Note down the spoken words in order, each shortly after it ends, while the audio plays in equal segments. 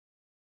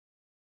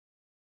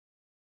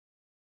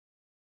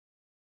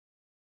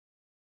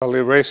I'll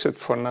erase it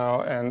for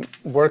now and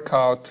work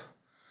out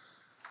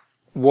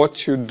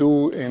what you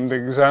do in the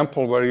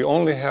example where you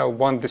only have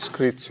one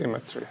discrete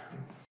symmetry.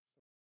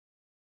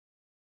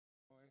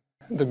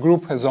 The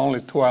group has only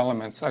two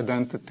elements,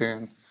 identity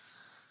and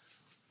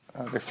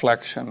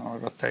reflection or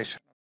rotation.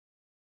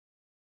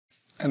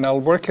 And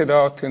I'll work it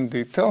out in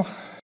detail.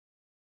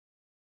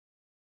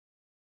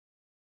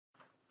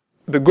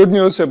 The good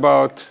news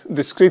about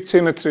discrete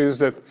symmetry is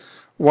that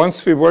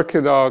once we work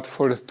it out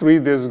for the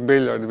 3-disk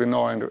billiard, we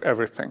know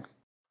everything.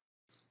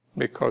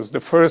 Because the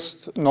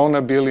first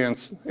non-abelian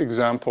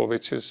example,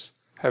 which is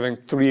having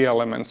 3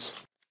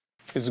 elements,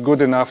 is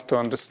good enough to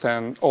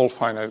understand all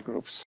finite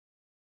groups.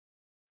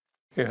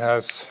 It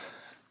has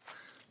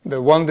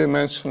the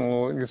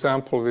one-dimensional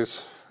example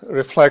with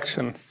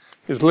reflection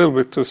is a little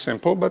bit too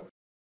simple, but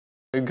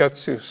it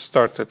gets you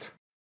started.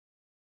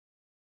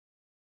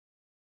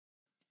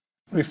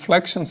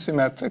 Reflection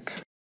symmetric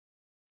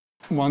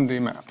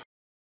 1D map.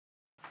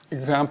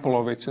 Example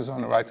of which is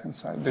on the right-hand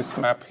side. This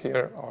map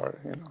here, or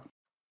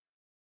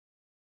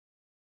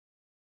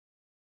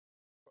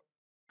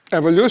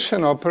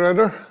Evolution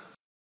operator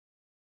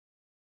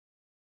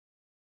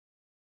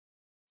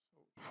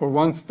for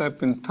one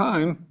step in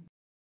time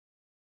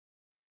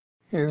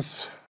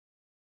is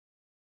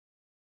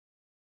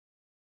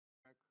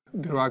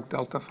Dirac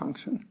delta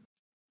function.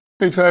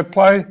 If I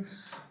apply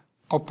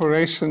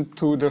operation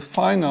to the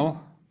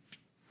final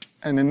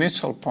and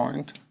initial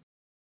point,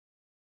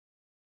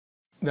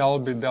 there will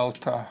be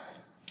delta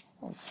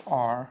of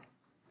r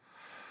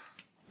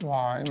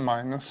y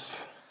minus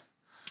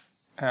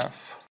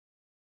f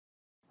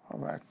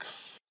of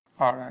x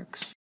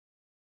rx,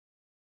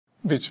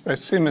 which by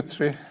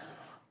symmetry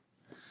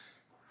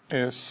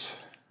is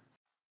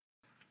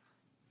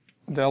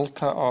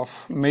delta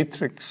of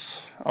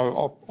matrix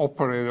of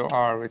operator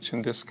R, which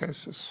in this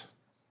case is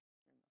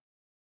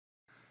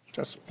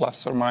just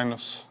plus or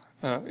minus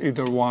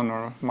either 1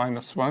 or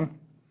minus 1.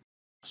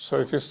 So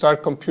if you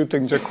start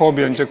computing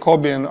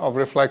Jacobian of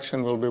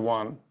reflection will be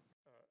 1,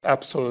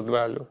 absolute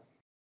value.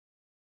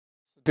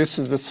 This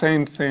is the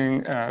same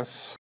thing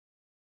as,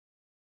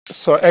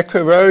 so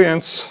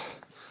equivariance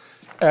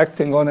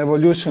acting on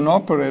evolution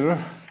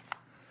operator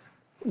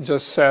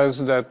just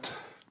says that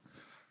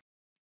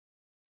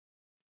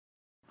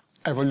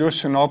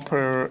evolution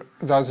operator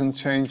doesn't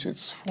change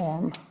its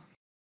form.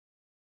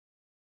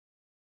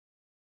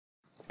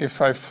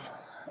 If I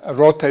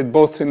rotate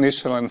both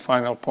initial and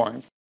final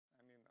point.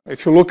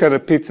 If you look at a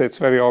pizza, it's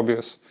very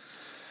obvious.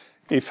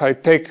 If I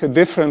take a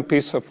different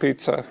piece of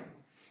pizza,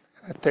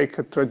 I take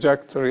a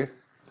trajectory,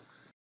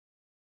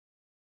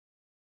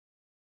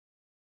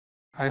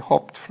 I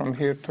hopped from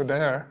here to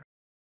there,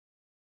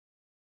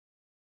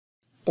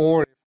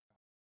 or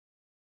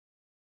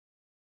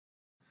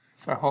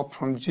if I hop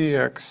from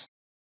gx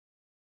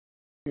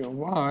to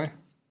y,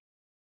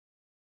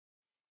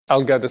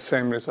 I'll get the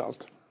same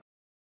result.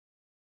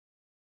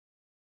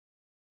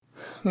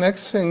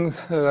 Next thing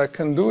that I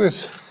can do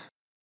is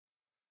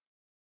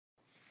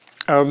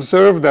I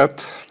observe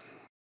that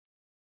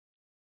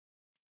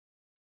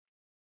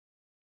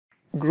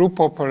group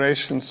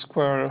operation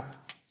square,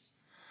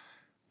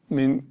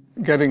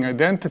 getting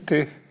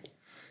identity,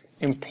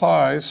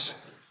 implies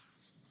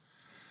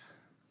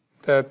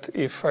that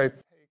if I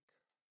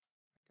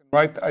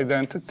write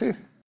identity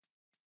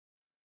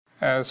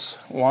as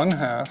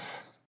 1/2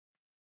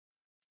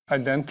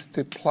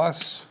 identity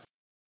plus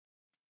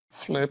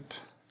flip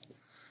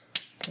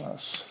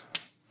plus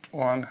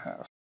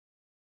 1/2,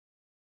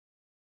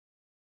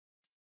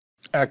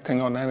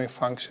 acting on any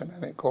function,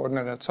 any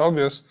coordinate, that's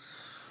obvious.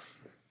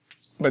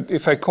 But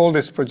if I call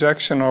these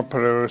projection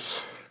operators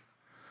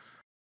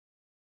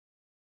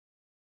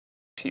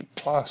P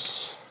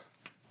plus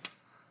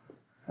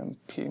and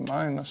P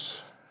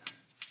minus,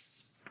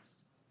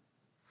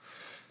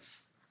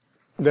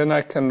 then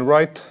I can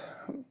write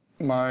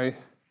my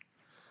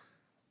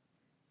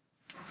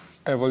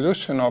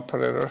evolution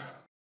operator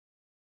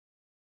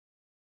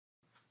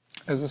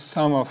as a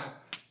sum of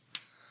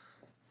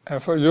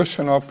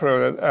evolution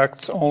operator that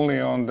acts only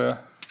on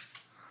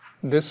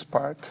this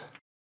part.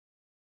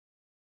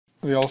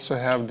 We also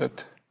have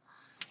that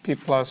P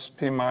plus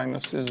P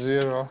minus is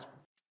 0.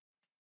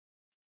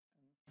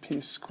 P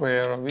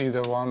square of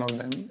either one of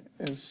them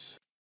is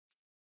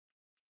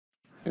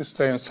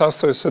staying south.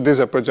 So these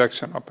are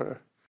projection operator.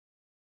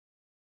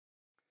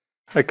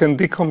 I can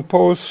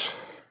decompose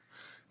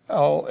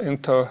L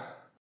into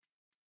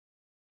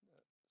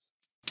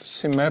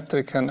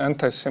symmetric and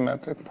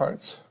antisymmetric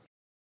parts,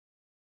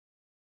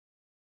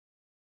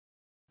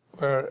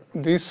 where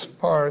these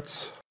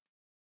parts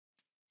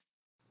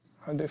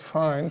are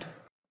defined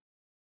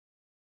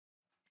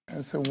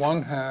as a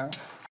 1/2.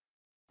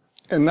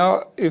 And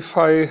now if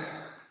I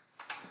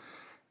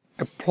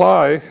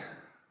apply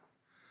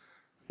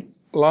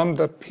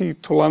lambda p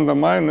to lambda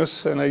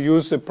minus and I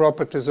use the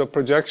properties of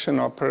projection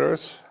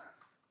operators,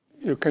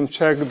 you can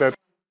check that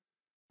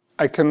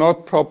I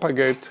cannot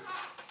propagate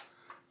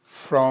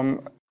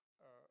from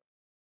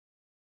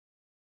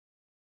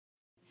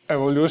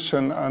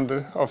evolution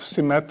of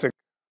symmetric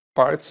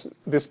parts.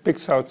 This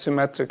picks out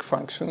symmetric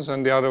functions,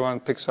 and the other one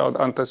picks out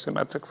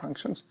antisymmetric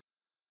functions.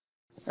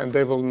 And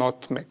they will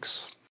not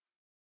mix.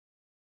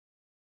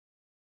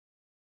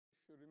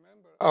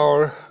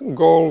 Our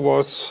goal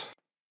was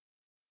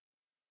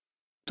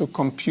to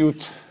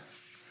compute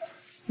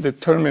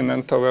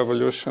determinant of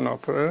evolution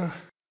operator.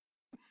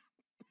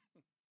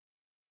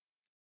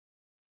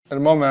 At the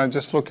moment, I'm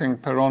just looking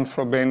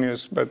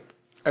Perron-Frobenius, but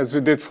as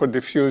we did for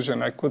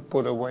diffusion, I could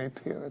put a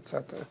weight here,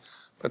 etc.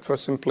 But for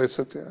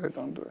simplicity, I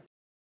don't do it.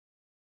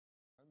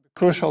 The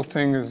crucial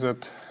thing is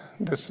that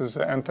this is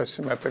an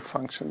antisymmetric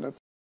function. That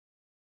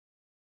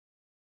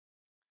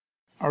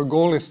our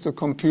goal is to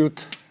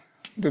compute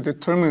the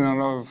determinant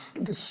of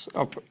this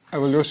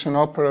evolution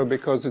operator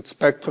because its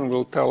spectrum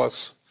will tell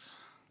us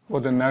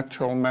what the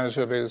natural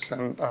measure is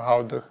and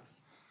how the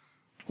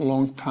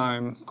long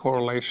time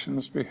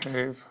correlations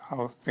behave,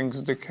 how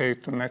things decay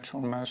to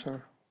natural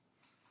measure.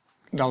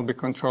 They'll be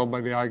controlled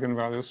by the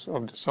eigenvalues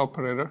of this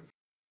operator.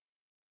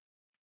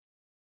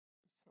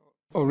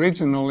 So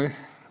originally,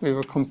 we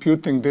were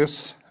computing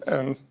this,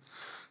 and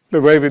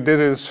the way we did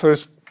it is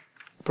first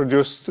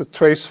produce the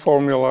trace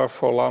formula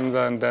for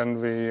lambda, and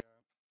then we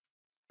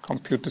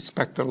compute the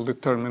spectral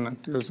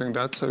determinant using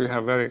that, so we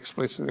have very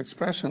explicit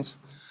expressions.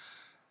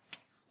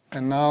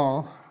 And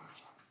now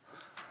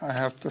I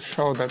have to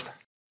show that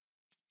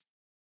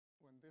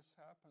when this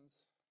happens,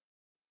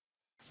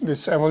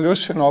 this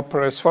evolution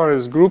operator, as far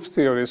as group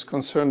theory is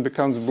concerned,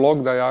 becomes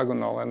block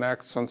diagonal and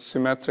acts on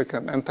symmetric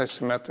and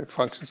antisymmetric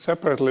functions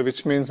separately,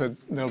 which means that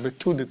there'll be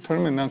two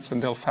determinants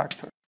and they'll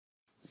factor.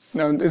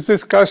 Now, this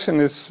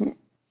discussion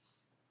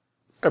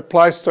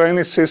applies to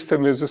any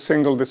system with a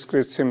single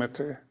discrete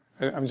symmetry.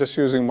 I'm just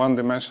using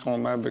one-dimensional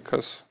map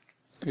because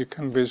you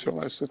can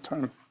visualize the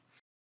term.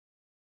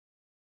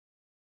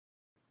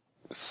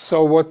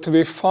 So what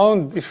we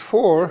found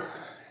before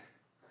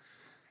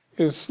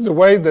is the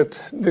way that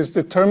this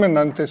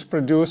determinant is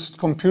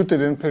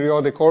computed in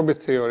periodic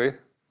orbit theory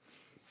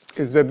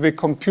is that we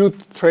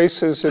compute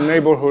traces in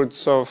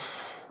neighborhoods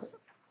of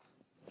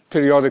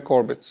periodic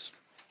orbits.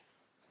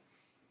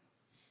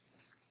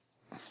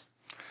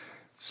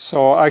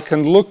 So I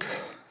can look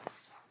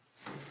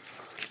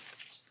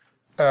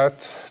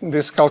at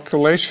this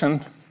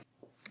calculation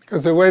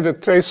because the way the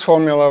trace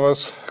formula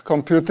was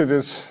computed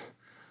is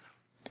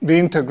we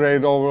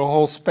integrate over a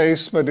whole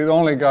space, but it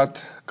only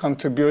got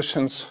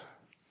contributions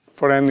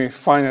for any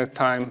finite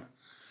time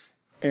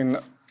in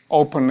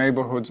open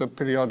neighborhoods of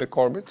periodic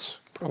orbits,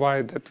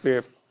 provided that we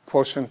have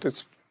quotient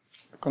its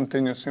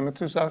continuous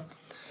symmetries out.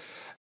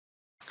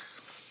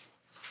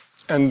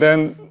 And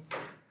then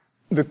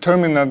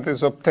determinant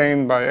is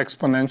obtained by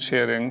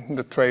exponentiating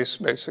the trace,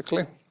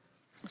 basically.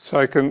 So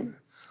I can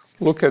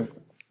look at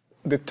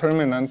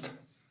determinant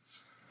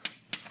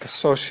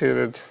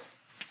associated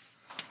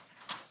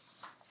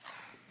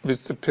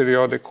with the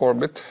periodic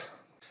orbit.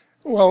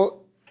 Well,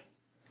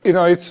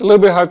 it's a little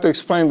bit hard to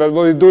explain, but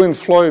what we do in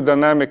fluid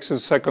dynamics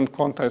is second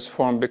quantized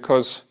form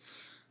because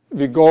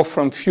we go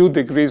from few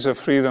degrees of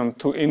freedom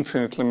to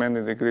infinitely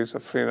many degrees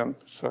of freedom.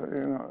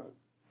 So,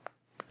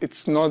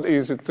 it's not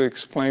easy to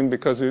explain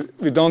because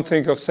we don't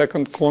think of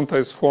second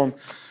quantized form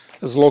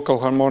as local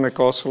harmonic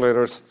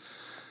oscillators.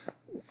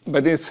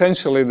 But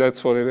essentially,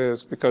 that's what it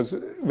is, because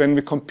when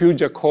we compute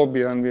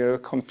Jacobian, we are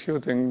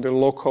computing the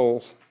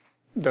local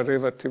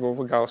derivative of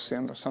a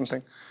Gaussian or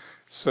something.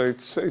 So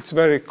it's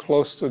very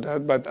close to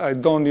that, but I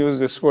don't use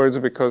these words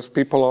because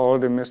people are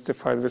already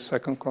mystified with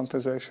second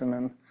quantization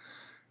and,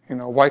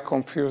 why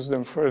confuse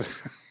them further?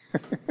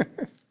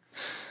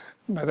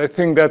 But I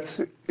think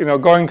that's,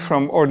 going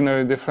from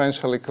ordinary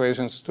differential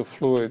equations to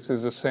fluids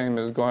is the same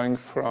as going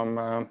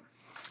from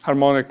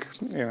harmonic,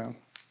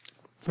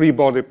 free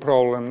body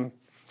problem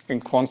in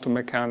quantum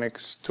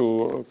mechanics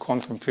to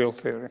quantum field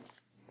theory,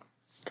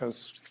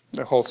 because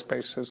the whole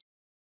space is.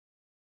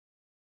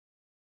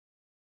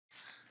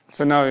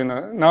 So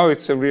now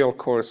it's a real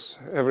course.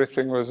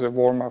 Everything was a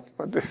warm-up,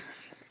 but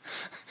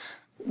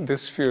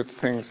these few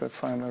things I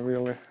find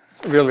really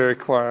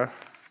require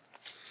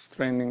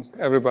straining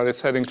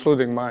everybody's head,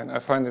 including mine. I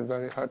find it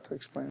very hard to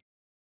explain.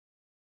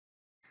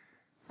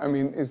 I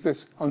mean, is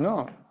this? Oh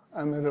no,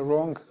 I'm at the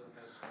wrong.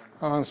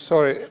 Oh, I'm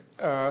sorry.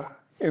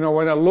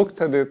 When I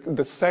looked at it,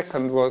 the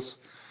second was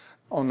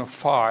on a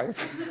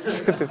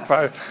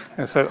 5.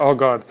 I said, "Oh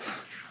God,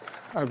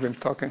 I've been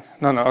talking."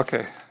 No,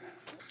 okay.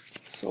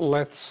 So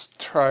let's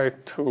try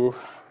to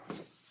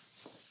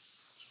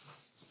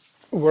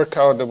work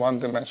out the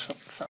one-dimensional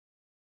example.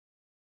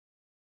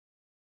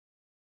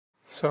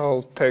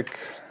 So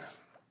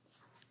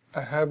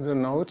I have the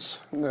notes.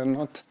 They're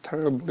not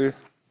terribly,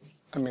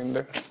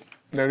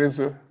 there is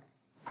a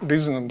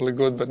reasonably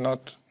good, but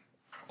not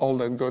all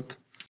that good.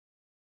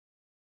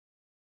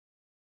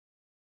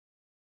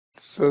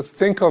 So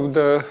think of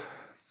the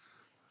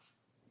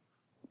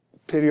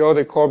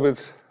periodic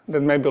orbit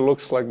that maybe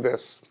looks like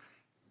this,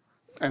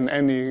 and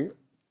any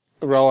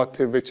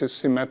relative which is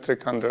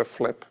symmetric under a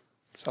flip.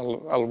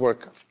 So I'll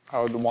work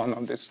out one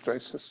of these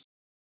traces.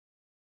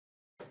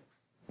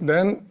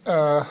 Then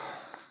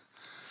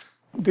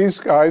these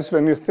guys,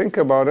 when you think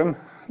about them,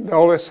 they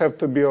always have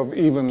to be of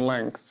even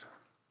length,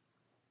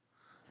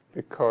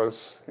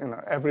 because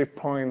every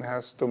point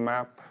has to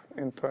map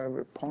into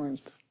every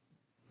point.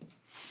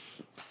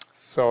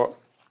 So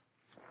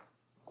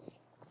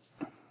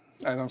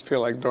I don't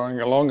feel like drawing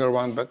a longer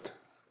one, but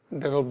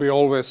they will be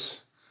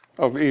always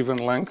of even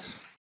length.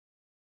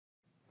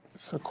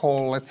 So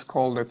let's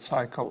call that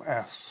cycle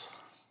S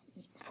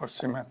for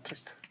symmetric.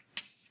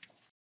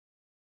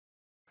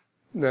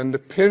 Then the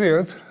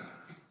period,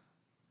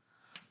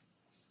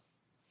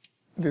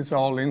 these are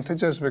all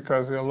integers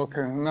because we are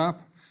looking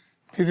up.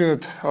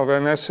 Period of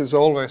MS is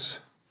always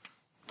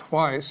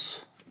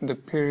twice the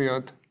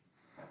period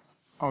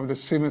of the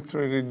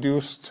symmetry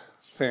reduced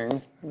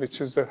thing,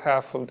 which is the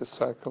half of the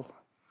cycle.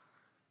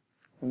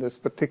 In this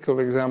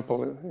particular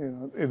example,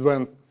 it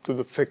went to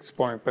the fixed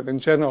point, but in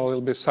general,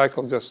 it'll be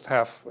cycle just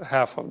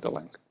half of the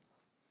length.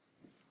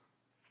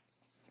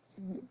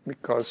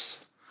 Because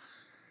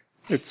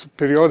its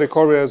periodic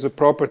orbit has a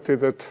property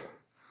that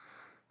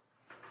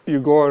you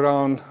go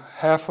around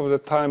half of the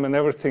time and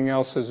everything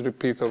else is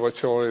repeat of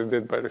what you already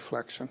did by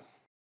reflection.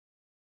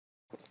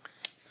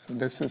 So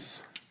this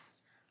is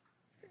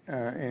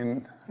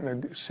in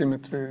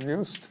symmetry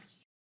reduced,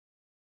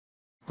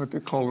 what we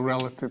call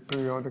relative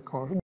periodic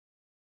orbit.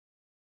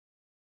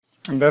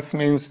 And that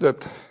means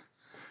that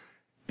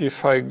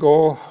if I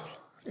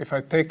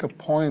take a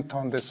point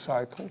on this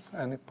cycle,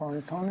 any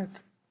point on it,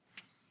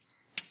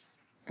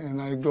 and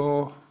I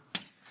go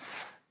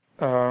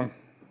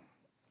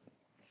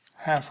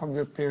half of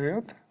the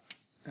period,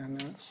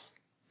 and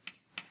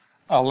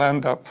I'll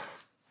end up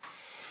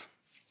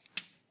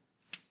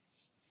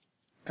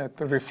at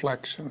the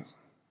reflection.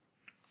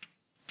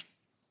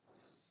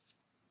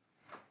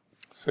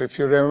 So if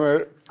you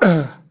remember,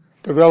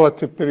 the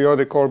relative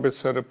periodic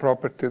orbits are a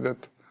property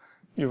that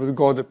you would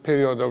go the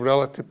period of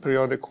relative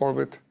periodic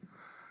orbit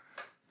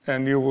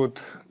and you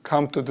would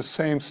come to the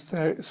same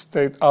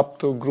state up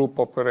to group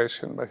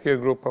operation. But here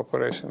group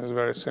operation is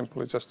very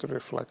simply just a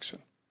reflection.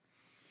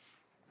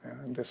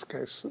 In this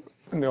case,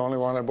 the only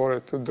one I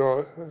bothered to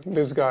draw,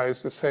 this guy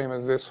is the same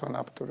as this one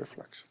up to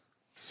reflection.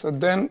 So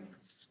then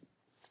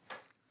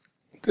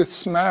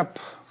this map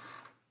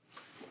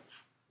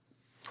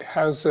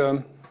has,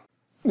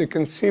 you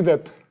can see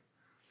that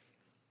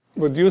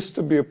what used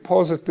to be a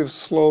positive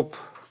slope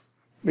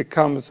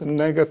becomes a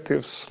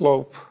negative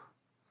slope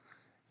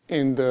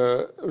in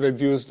the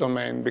reduced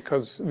domain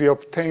because we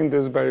obtained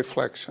this by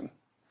reflection.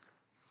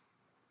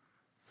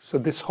 So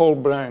this whole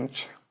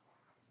branch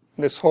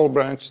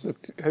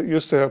that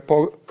used to have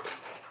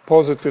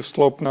positive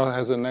slope now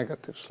has a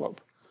negative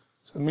slope.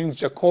 So it means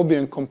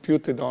Jacobian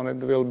computed on it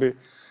will be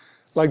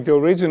like the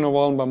original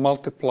one but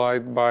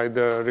multiplied by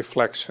the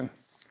reflection.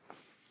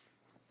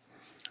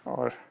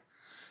 Or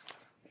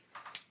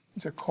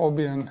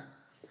Jacobian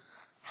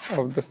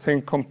of the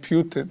thing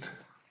computed.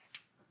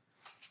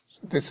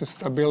 So this is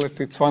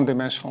stability. It's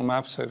one-dimensional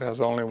map, so it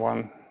has only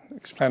one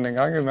expanding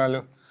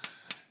eigenvalue.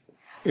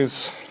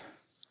 Is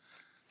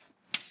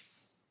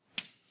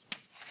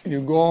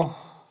you go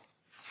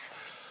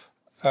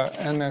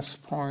ns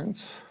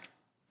points,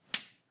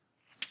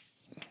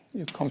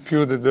 you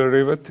compute the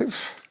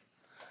derivative,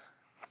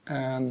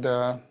 and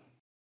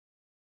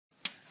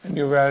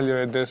you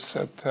evaluate this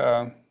at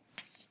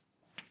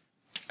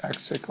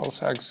x equals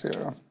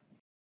x0.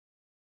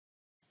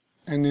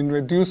 And in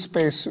reduced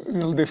space,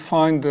 we'll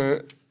define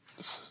the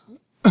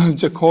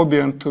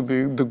Jacobian to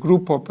be the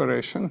group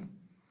operation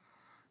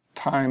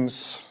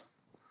times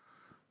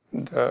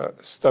the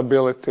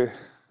stability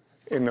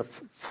in a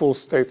full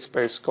state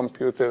space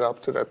computed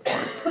up to that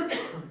point.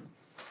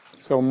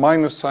 So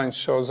minus sign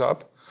shows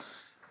up,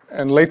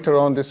 and later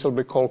on this will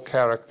be called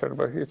character,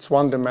 but it's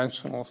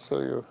one-dimensional, so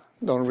you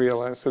don't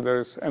realize that there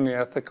is any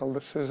ethical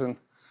decision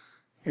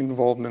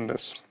involved in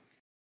this.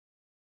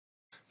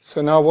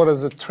 So now what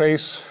does the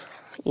trace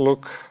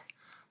look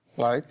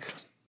like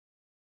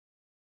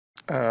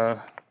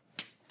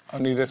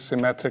on either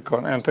symmetric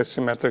or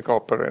anti-symmetric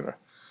operator?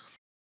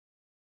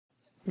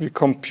 We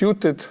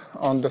compute it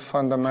on the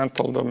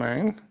fundamental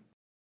domain.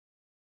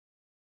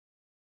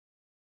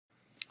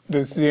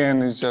 This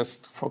Zn is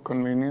just for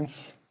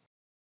convenience.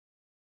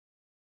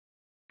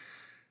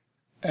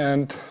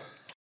 And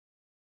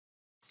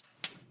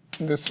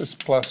this is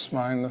plus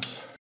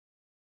minus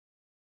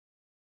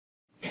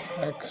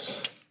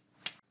x.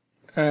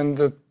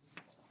 And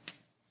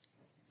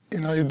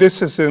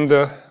this is in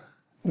the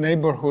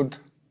neighborhood.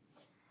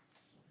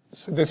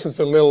 So this is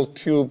a little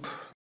tube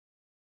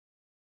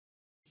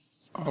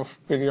of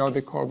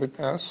periodic orbit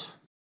S.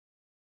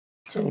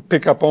 So we'll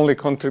pick up only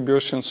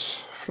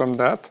contributions from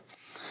that.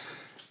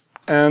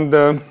 And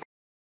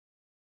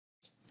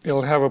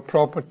it'll have a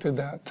property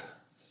that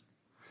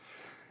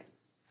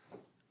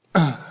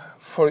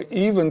for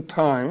even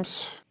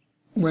times,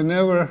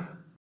 whenever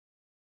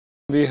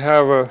we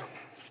have a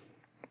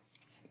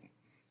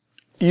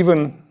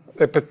even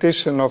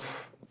repetition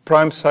of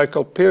prime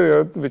cycle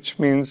period, which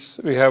means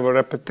we have a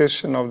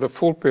repetition of the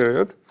full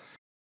period,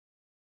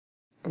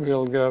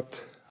 we'll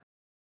get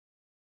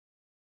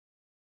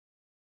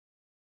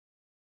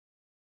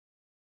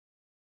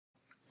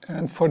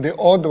And for the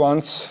odd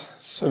ones,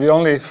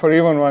 so for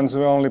even ones,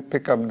 we only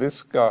pick up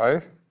this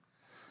guy,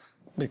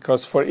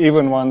 because for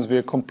even ones, we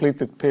have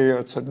completed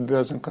period, so it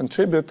doesn't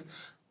contribute.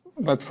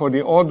 But for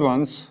the odd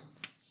ones,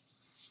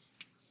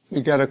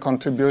 we get a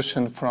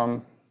contribution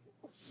from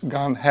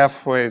gone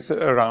halfway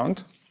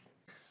around,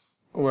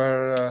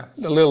 where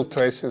the little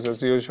traces,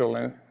 as usual,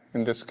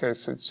 in this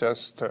case, it's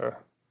just,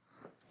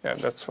 yeah,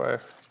 that's why I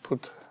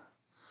put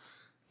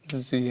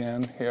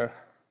Zn here,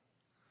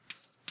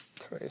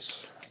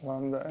 trace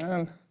lambda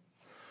n.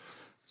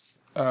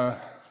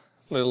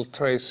 Little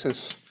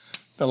traces,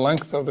 the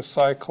length of the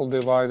cycle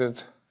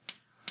divided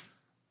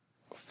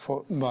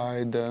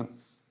by the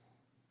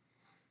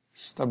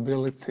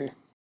stability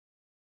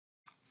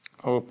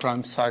of a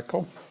prime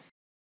cycle.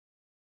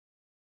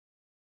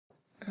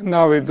 And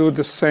now we do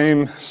the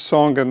same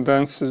song and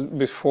dance as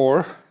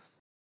before.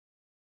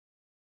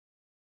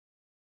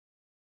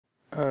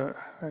 I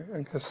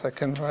guess I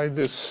can write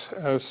this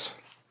as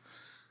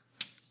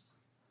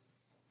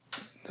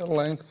the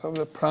length of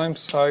the prime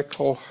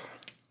cycle,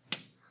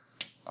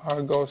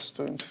 r goes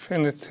to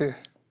infinity,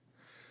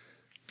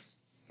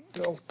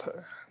 delta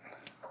n,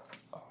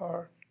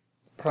 r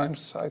prime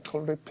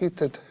cycle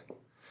repeated.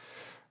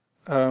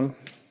 And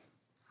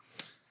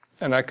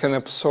I can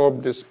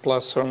absorb this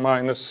plus or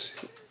minus,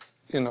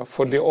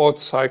 for the odd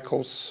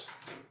cycles,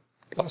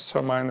 plus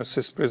or minus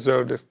is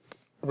preserved if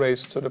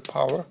raised to the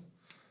power.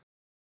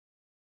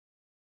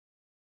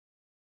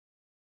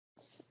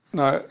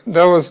 Now,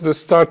 that was the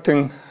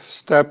starting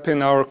step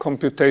in our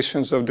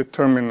computations of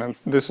determinant.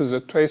 This is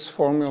a trace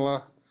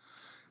formula.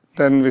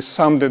 Then we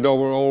summed it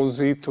over all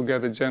z to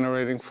get a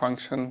generating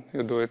function.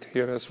 You do it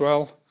here as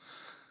well.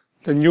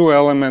 The new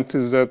element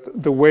is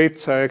that the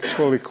weights are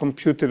actually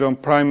computed on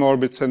prime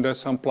orbits, and there's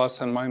some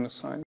plus and minus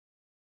signs.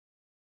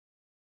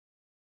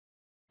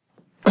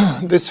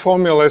 This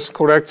formula is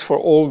correct for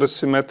all the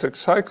symmetric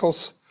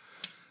cycles,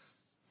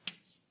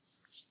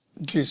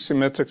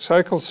 G-symmetric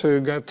cycles, so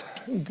you get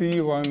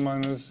d1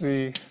 minus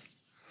z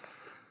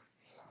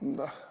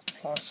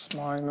plus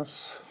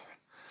minus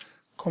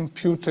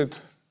computed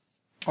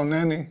on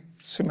any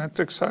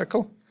symmetric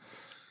cycle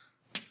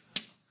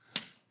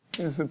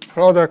is a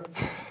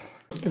product,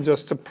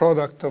 just a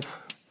product of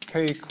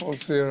k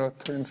equals 0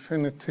 to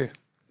infinity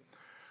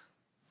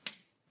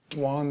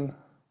 1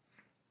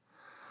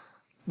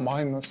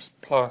 minus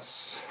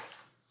plus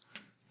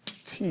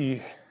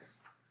t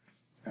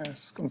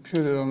as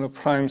computed on a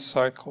prime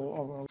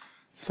cycle.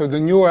 So the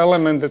new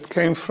element that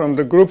came from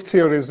the group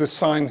theory is the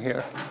sign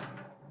here.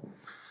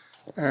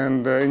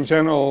 And in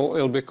general,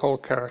 it'll be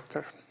called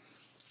character.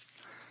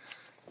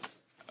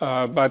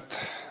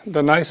 But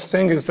the nice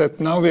thing is that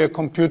now we are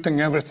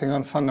computing everything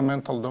on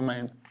fundamental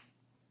domain.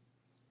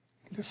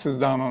 This is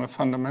done on a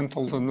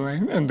fundamental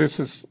domain, and this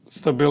is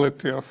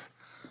stability of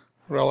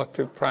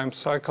relative prime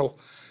cycle.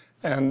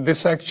 And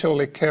this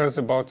actually cares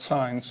about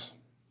signs.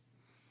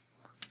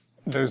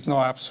 There's no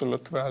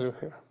absolute value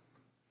here.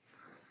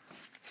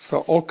 So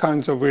all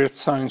kinds of weird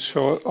signs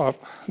show up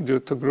due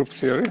to group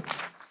theory.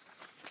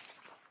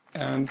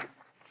 And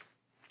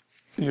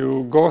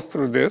you go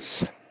through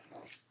this,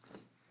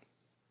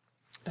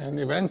 and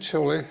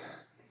eventually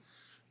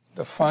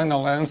the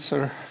final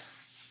answer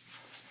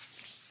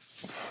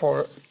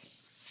for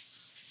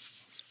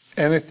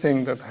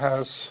anything that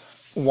has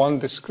one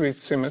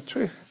discrete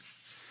symmetry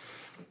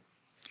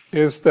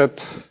is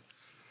that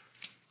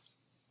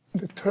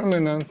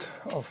determinant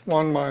of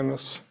 1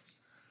 minus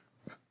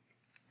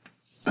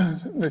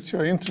that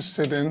you're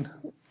interested in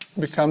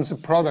becomes a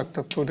product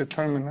of two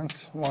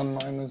determinants, 1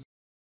 minus.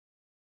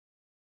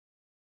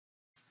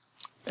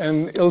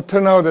 And it'll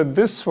turn out that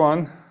this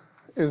one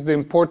is the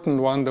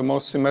important one, the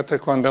most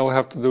symmetric one. That'll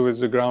have to do with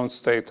the ground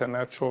state and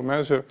natural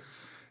measure.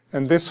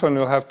 And this one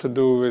will have to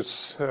do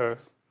with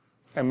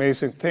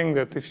amazing thing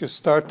that if you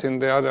start in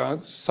the other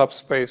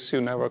subspace, you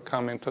never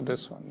come into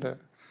this one.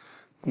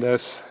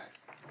 There's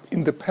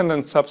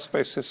independent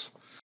subspaces.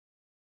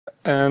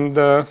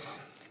 And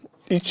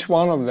each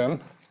one of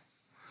them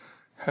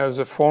has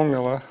a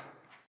formula,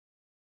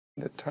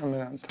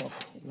 determinant of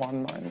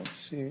 1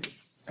 minus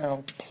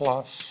CL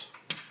plus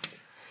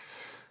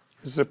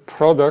is a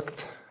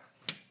product,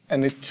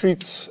 and it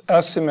treats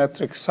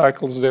asymmetric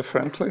cycles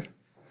differently.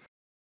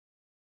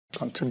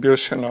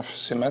 Contribution of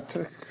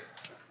symmetric.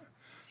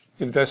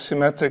 If they're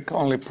symmetric,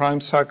 only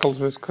prime cycles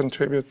will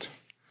contribute.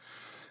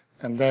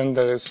 And then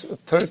there is a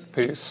third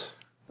piece,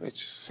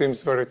 which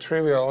seems very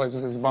trivial,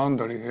 is this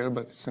boundary here,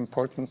 but it's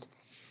important.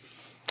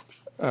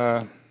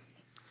 A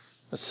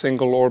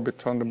single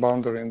orbit on the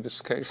boundary in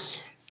this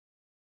case.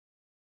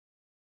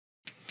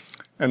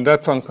 And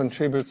that one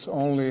contributes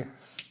only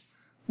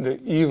the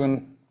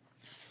even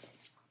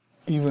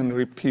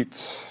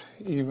repeats,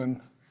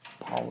 even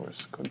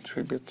powers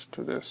contribute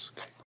to this.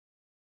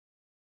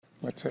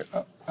 Let's say,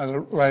 I'll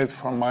write it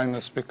for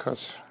minus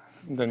because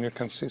then you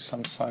can see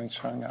some signs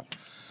showing up.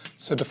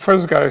 So the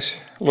first guy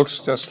looks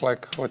just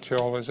like what you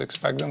always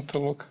expect them to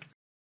look.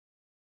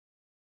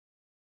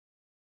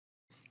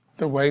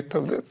 The weight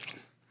of it.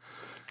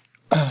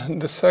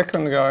 The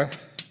second guy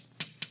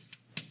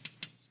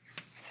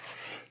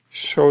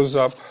shows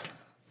up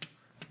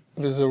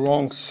with the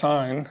wrong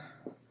sign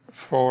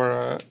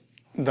for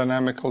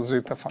dynamical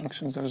zeta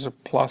function. There's a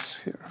plus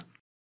here.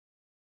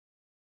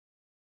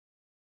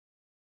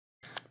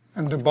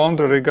 And the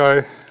boundary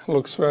guy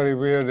looks very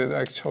weird. It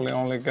actually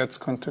only gets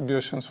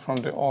contributions from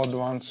the odd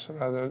ones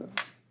rather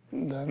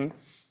than.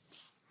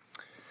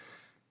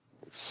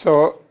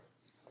 So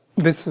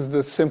this is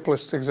the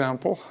simplest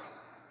example.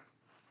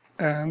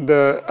 And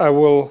I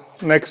will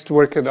next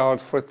work it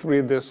out for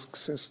 3-disk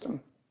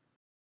system.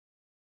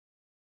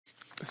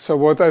 So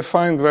what I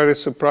find very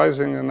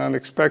surprising and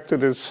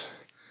unexpected is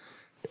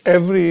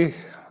every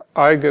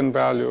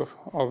eigenvalue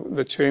of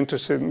that you're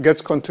interested in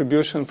gets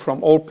contribution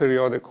from all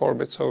periodic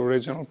orbits of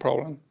original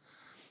problem.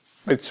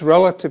 It's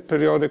relative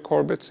periodic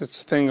orbits.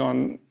 It's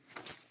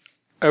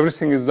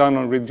everything is done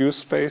on reduced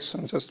space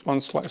on just one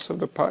slice of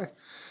the pie.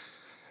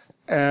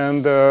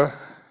 And there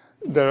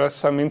are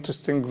some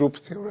interesting group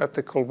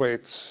theoretical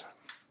weights.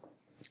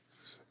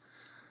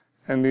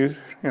 And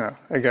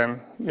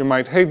again, you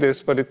might hate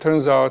this, but it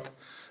turns out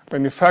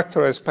when you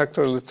factorize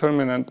spectral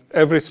determinant,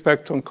 every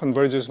spectrum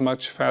converges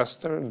much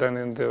faster than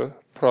in the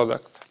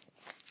product,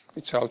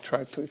 which I'll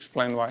try to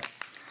explain why.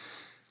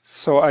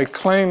 So I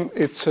claim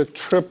it's a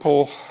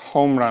triple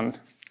home run.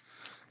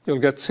 You'll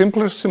get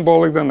simpler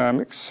symbolic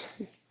dynamics.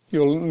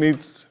 You'll need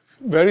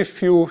very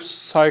few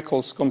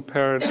cycles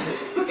compared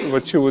to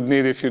what you would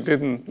need if you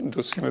didn't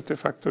do symmetry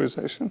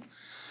factorization.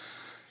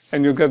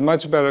 And you get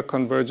much better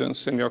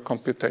convergence in your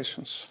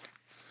computations.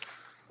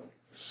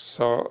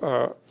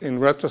 So in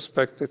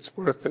retrospect, it's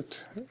worth it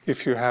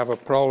if you have a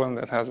problem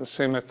that has a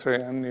symmetry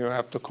and you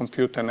have to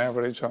compute an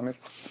average on it.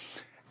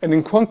 And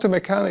in quantum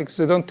mechanics,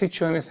 they don't teach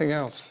you anything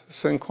else.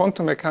 So in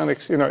quantum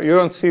mechanics, you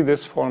don't see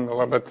this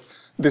formula, but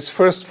this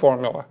first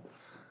formula,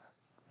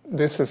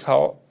 this is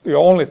how you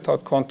only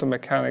taught quantum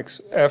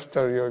mechanics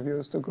after you've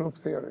used the group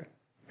theory,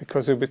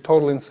 because it would be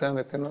total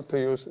insanity not to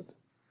use it.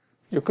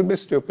 You could be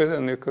stupid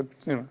and you could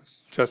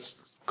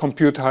just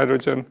compute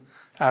hydrogen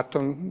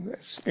atom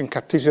in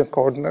Cartesian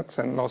coordinates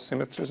and no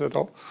symmetries at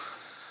all,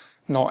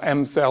 no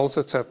m's, l's,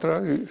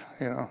 etc.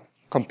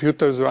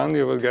 Computers run,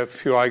 you will get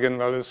few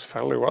eigenvalues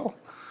fairly well.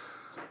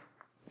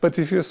 But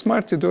if you're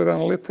smart, you do it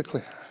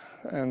analytically,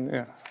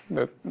 and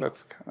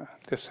that's kind of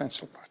the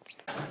essential part.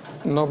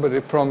 Nobody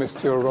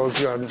promised you a rose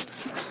garden.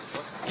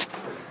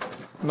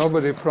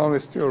 Nobody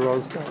promised you a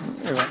rose garden.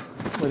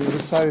 When you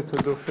decided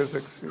to do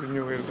physics, you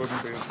knew it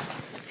wouldn't be.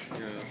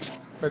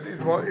 But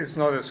it's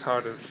not as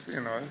hard as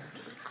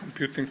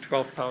computing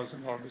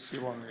 12,000 orbits.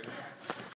 You won't need it.